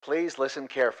Please listen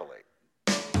carefully.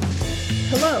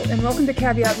 Hello, and welcome to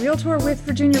Caveat Realtor with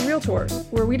Virginia Realtors,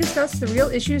 where we discuss the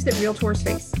real issues that realtors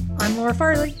face. I'm Laura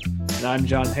Farley. And I'm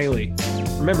John Haley.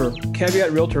 Remember,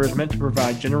 Caveat Realtor is meant to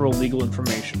provide general legal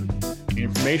information. The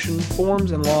information, forms,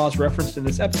 and laws referenced in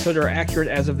this episode are accurate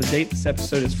as of the date this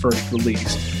episode is first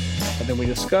released. Nothing we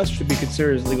discuss should be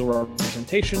considered as legal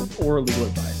representation or legal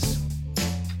advice.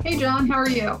 Hey, John, how are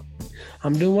you?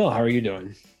 I'm doing well. How are you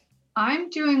doing?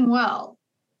 I'm doing well.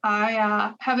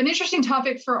 I have an interesting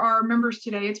topic for our members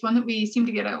today. It's one that we seem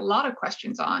to get a lot of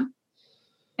questions on,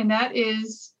 and that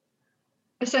is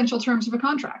essential terms of a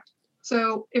contract.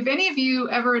 So if any of you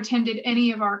ever attended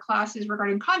any of our classes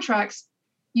regarding contracts,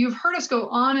 you've heard us go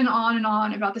on and on and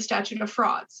on about the statute of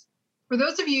frauds. For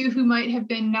those of you who might have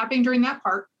been napping during that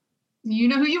part, you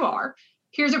know who you are.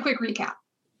 Here's a quick recap.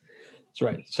 That's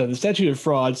right. So the statute of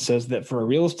frauds says that for a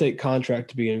real estate contract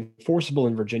to be enforceable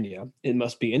in Virginia, it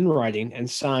must be in writing and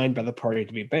signed by the party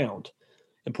to be bound.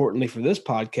 Importantly for this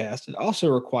podcast, it also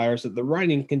requires that the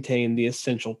writing contain the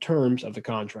essential terms of the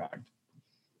contract.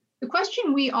 The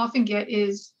question we often get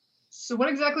is, so what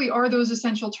exactly are those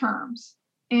essential terms?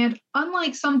 And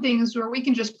unlike some things where we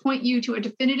can just point you to a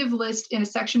definitive list in a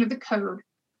section of the code,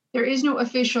 there is no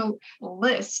official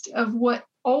list of what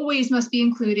always must be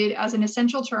included as an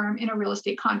essential term in a real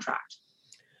estate contract.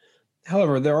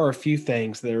 However, there are a few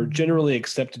things that are generally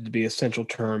accepted to be essential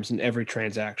terms in every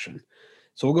transaction.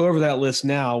 So we'll go over that list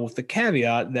now with the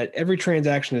caveat that every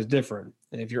transaction is different.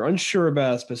 And if you're unsure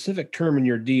about a specific term in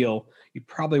your deal, you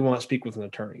probably want to speak with an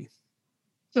attorney.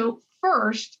 So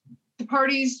first, the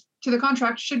parties to the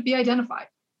contract should be identified.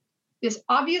 This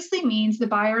obviously means the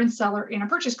buyer and seller in a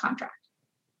purchase contract.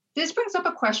 This brings up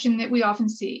a question that we often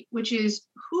see, which is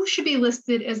who should be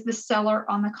listed as the seller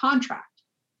on the contract?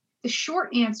 The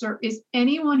short answer is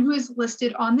anyone who is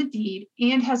listed on the deed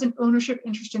and has an ownership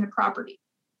interest in the property.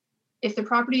 If the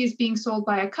property is being sold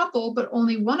by a couple, but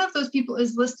only one of those people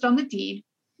is listed on the deed,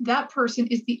 that person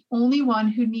is the only one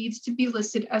who needs to be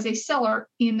listed as a seller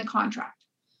in the contract.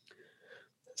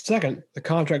 Second, the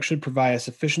contract should provide a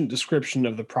sufficient description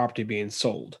of the property being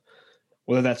sold.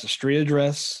 Whether that's a street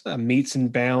address, a meets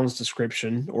and bounds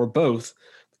description, or both,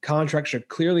 the contract should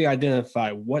clearly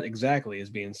identify what exactly is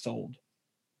being sold.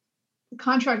 The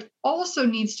contract also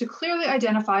needs to clearly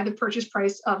identify the purchase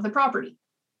price of the property.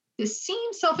 This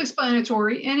seems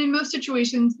self-explanatory, and in most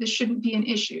situations, this shouldn't be an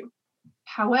issue.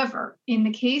 However, in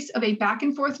the case of a back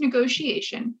and forth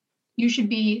negotiation, you should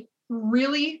be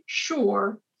really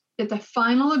sure that the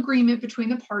final agreement between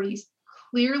the parties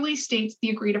clearly states the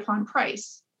agreed upon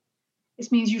price.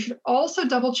 This means you should also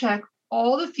double check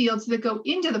all the fields that go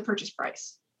into the purchase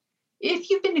price.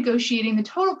 If you've been negotiating the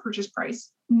total purchase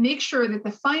price, make sure that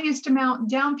the financed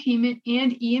amount, down payment,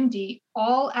 and EMD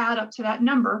all add up to that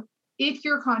number if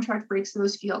your contract breaks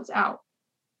those fields out.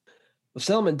 The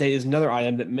settlement date is another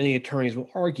item that many attorneys will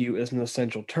argue is an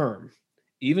essential term.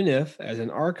 Even if, as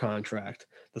in our contract,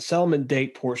 the settlement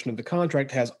date portion of the contract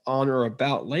has on or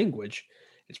about language,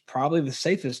 it's probably the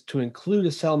safest to include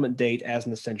a settlement date as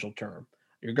an essential term.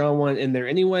 You're going to want it in there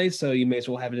anyway, so you may as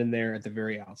well have it in there at the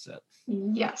very outset.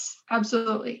 Yes,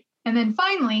 absolutely. And then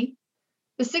finally,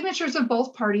 the signatures of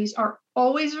both parties are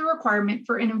always a requirement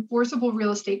for an enforceable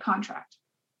real estate contract.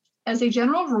 As a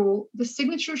general rule, the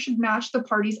signature should match the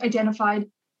parties identified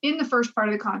in the first part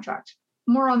of the contract.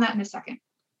 More on that in a second.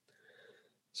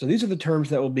 So these are the terms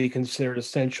that will be considered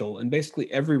essential in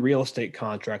basically every real estate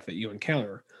contract that you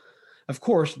encounter. Of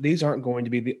course, these aren't going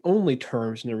to be the only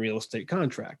terms in a real estate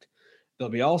contract. There'll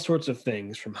be all sorts of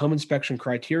things from home inspection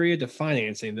criteria to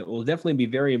financing that will definitely be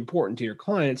very important to your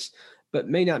clients, but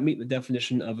may not meet the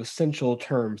definition of essential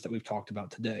terms that we've talked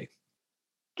about today.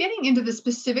 Getting into the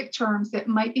specific terms that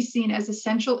might be seen as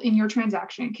essential in your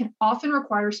transaction can often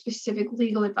require specific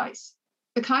legal advice,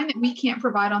 the kind that we can't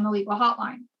provide on the legal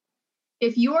hotline.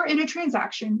 If you are in a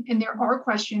transaction and there are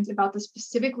questions about the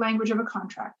specific language of a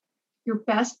contract, your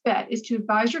best bet is to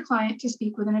advise your client to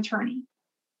speak with an attorney.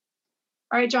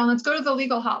 All right, John, let's go to the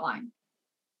legal hotline.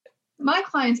 My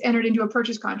clients entered into a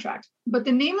purchase contract, but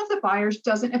the name of the buyers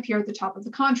doesn't appear at the top of the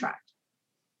contract.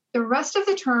 The rest of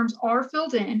the terms are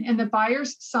filled in and the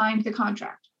buyers signed the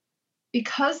contract.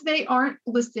 Because they aren't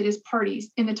listed as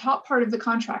parties in the top part of the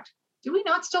contract, do we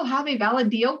not still have a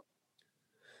valid deal?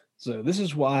 So this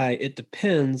is why "it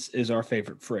depends" is our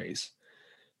favorite phrase.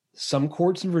 Some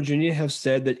courts in Virginia have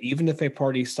said that even if a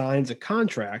party signs a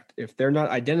contract, if they're not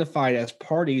identified as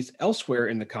parties elsewhere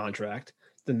in the contract,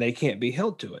 then they can't be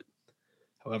held to it.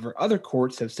 However, other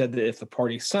courts have said that if the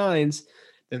party signs,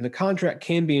 then the contract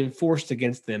can be enforced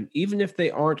against them, even if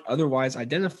they aren't otherwise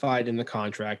identified in the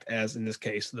contract, as in this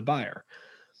case, the buyer.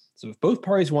 So if both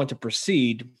parties want to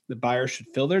proceed, the buyer should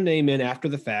fill their name in after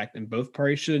the fact, and both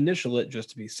parties should initial it just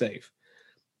to be safe.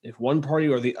 If one party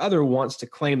or the other wants to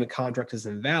claim the contract is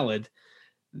invalid,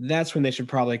 that's when they should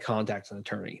probably contact an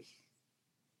attorney.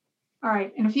 All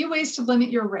right, and a few ways to limit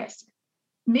your risk.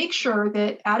 Make sure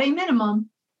that at a minimum,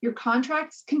 your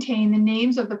contracts contain the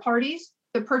names of the parties,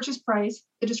 the purchase price,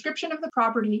 the description of the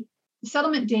property, the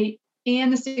settlement date,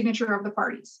 and the signature of the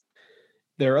parties.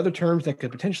 There are other terms that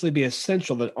could potentially be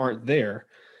essential that aren't there.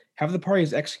 Have the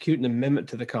parties execute an amendment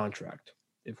to the contract.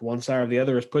 If one side or the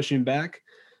other is pushing back,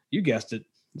 you guessed it,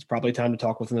 it's probably time to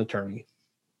talk with an attorney.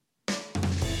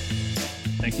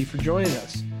 Thank you for joining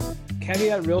us.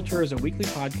 Caveat Realtor is a weekly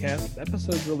podcast with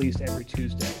episodes released every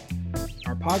Tuesday.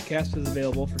 Our podcast is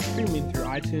available for streaming through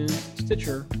iTunes,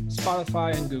 Stitcher,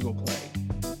 Spotify, and Google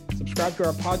Play. Subscribe to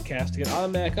our podcast to get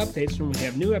automatic updates when we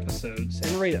have new episodes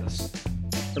and rate us.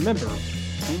 Remember,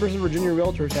 members of Virginia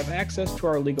Realtors have access to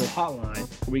our legal hotline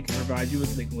where we can provide you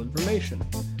with legal information.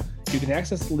 You can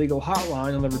access the legal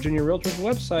hotline on the Virginia Realtors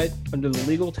website under the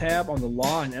Legal tab on the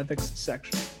Law and Ethics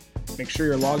section. Make sure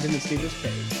you're logged in to see this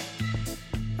page.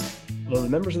 Although the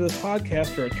members of this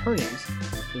podcast are attorneys,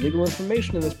 the legal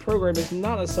information in this program is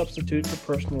not a substitute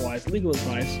for personalized legal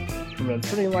advice from an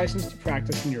attorney licensed to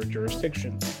practice in your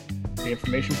jurisdiction. The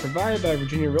information provided by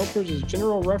Virginia Realtors is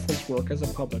general reference work as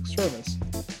a public service.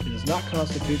 It does not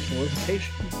constitute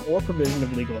solicitation or provision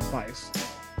of legal advice.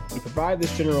 We provide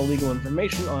this general legal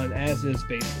information on an as-is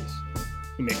basis.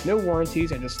 We make no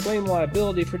warranties and disclaim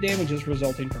liability for damages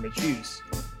resulting from its use.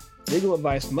 Legal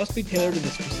advice must be tailored to the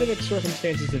specific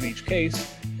circumstances of each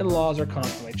case, and laws are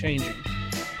constantly changing.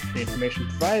 The information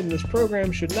provided in this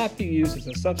program should not be used as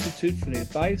a substitute for the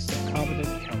advice of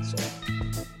competent counsel.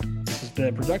 This has been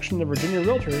a production of Virginia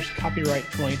Realtors, copyright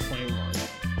 2021.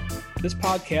 This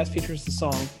podcast features the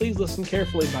song Please Listen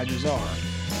Carefully by Jazar,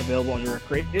 available under a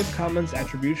Creative Commons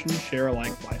Attribution Share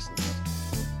Alike license.